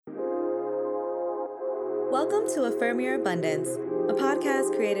Welcome to Affirm Your Abundance, a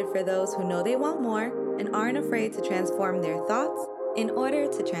podcast created for those who know they want more and aren't afraid to transform their thoughts in order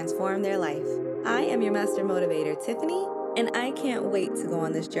to transform their life. I am your master motivator, Tiffany, and I can't wait to go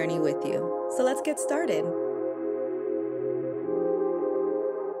on this journey with you. So let's get started.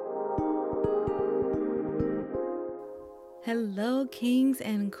 Hello, kings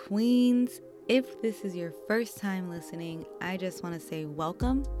and queens. If this is your first time listening, I just want to say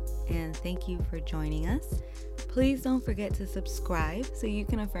welcome and thank you for joining us. Please don't forget to subscribe so you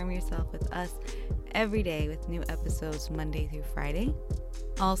can affirm yourself with us every day with new episodes Monday through Friday.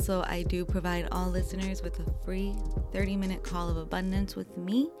 Also, I do provide all listeners with a free 30-minute call of abundance with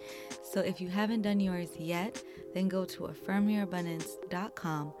me. So if you haven't done yours yet, then go to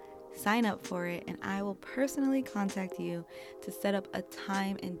affirmyourabundance.com. Sign up for it, and I will personally contact you to set up a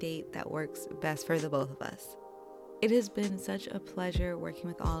time and date that works best for the both of us. It has been such a pleasure working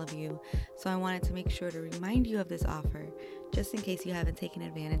with all of you, so I wanted to make sure to remind you of this offer, just in case you haven't taken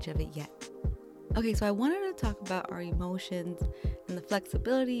advantage of it yet. Okay, so I wanted to talk about our emotions and the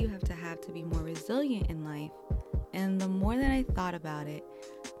flexibility you have to be more resilient in life. And the more that I thought about it,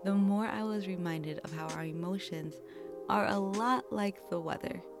 the more I was reminded of how our emotions are a lot like the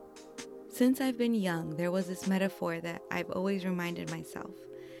weather. Since I've been young, there was this metaphor that I've always reminded myself.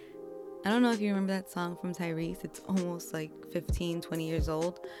 I don't know if you remember that song from Tyrese. It's almost like 15, 20 years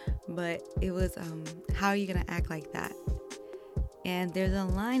old, but it was, how are you gonna act like that? And there's a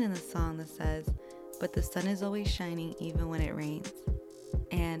line in the song that says, but the sun is always shining even when it rains.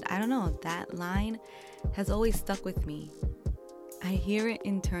 And I don't know, that line has always stuck with me. I hear it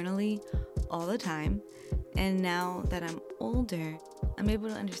internally all the time, and now that I'm older, I'm able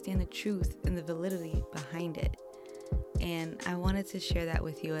to understand the truth and the validity behind it. And I wanted to share that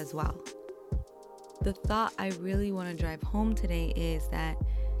with you as well. The thought I really want to drive home today is that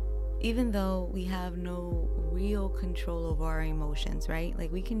even though we have no real control over our emotions, right?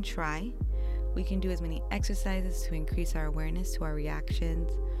 Like we can try, we can do as many exercises to increase our awareness to our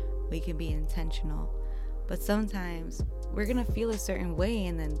reactions, we can be intentional, but sometimes we're going to feel a certain way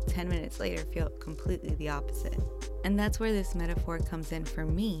and then 10 minutes later feel completely the opposite. And that's where this metaphor comes in for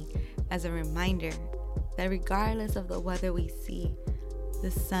me as a reminder that regardless of the weather we see, the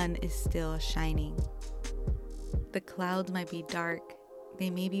sun is still shining. The clouds might be dark, they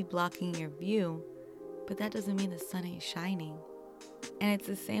may be blocking your view, but that doesn't mean the sun ain't shining. And it's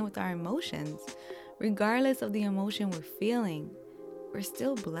the same with our emotions. Regardless of the emotion we're feeling, we're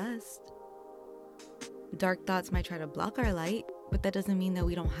still blessed. Dark thoughts might try to block our light, but that doesn't mean that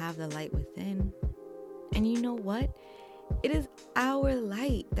we don't have the light within. And you know what? It is our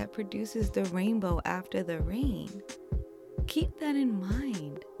light that produces the rainbow after the rain. Keep that in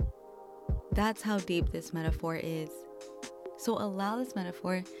mind. That's how deep this metaphor is. So allow this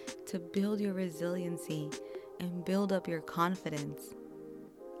metaphor to build your resiliency and build up your confidence.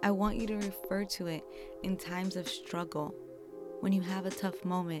 I want you to refer to it in times of struggle, when you have a tough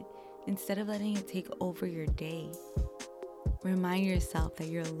moment, instead of letting it take over your day. Remind yourself that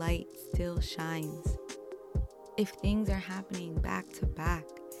your light still shines. If things are happening back to back,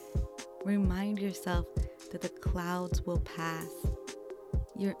 remind yourself that the clouds will pass.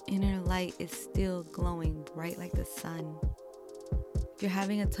 Your inner light is still glowing bright like the sun. If you're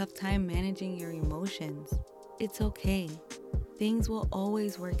having a tough time managing your emotions, it's okay. Things will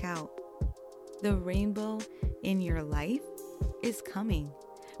always work out. The rainbow in your life is coming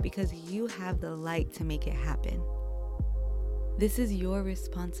because you have the light to make it happen. This is your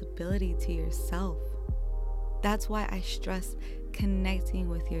responsibility to yourself. That's why I stress connecting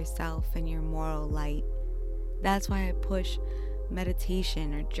with yourself and your moral light. That's why I push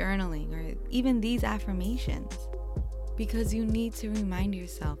meditation or journaling or even these affirmations. Because you need to remind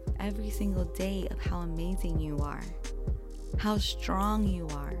yourself every single day of how amazing you are, how strong you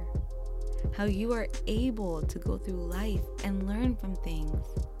are, how you are able to go through life and learn from things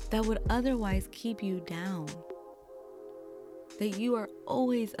that would otherwise keep you down. That you are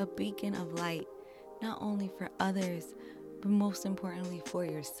always a beacon of light, not only for others, but most importantly for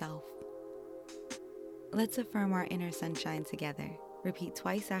yourself. Let's affirm our inner sunshine together. Repeat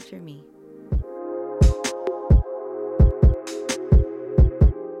twice after me.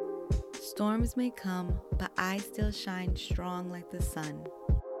 Storms may come, but I still shine strong like the sun.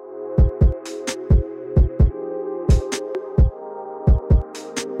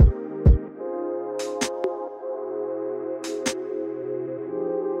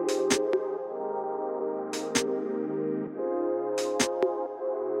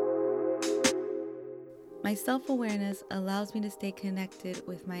 My self-awareness allows me to stay connected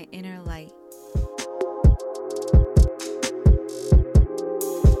with my inner light.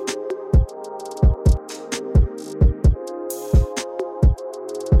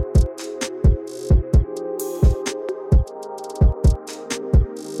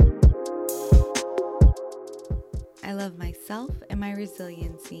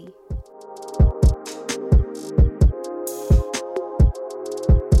 resiliency.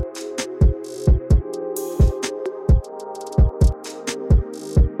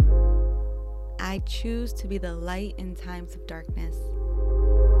 I choose to be the light in times of darkness.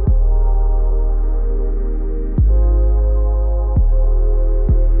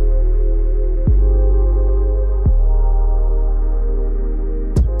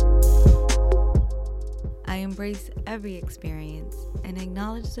 I embrace every experience and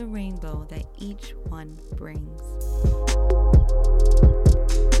acknowledge the rainbow that each one brings.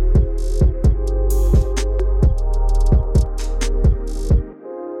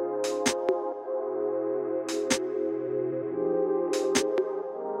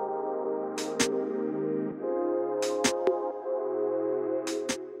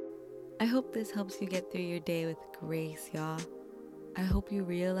 I hope this helps you get through your day with grace, y'all. I hope you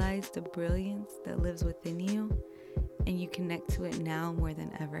realize the brilliance that lives within you and you connect to it now more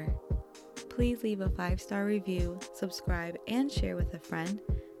than ever. Please leave a 5-star review, subscribe, and share with a friend.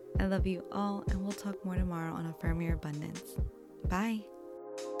 I love you all, and we'll talk more tomorrow on Affirm Your Abundance. Bye.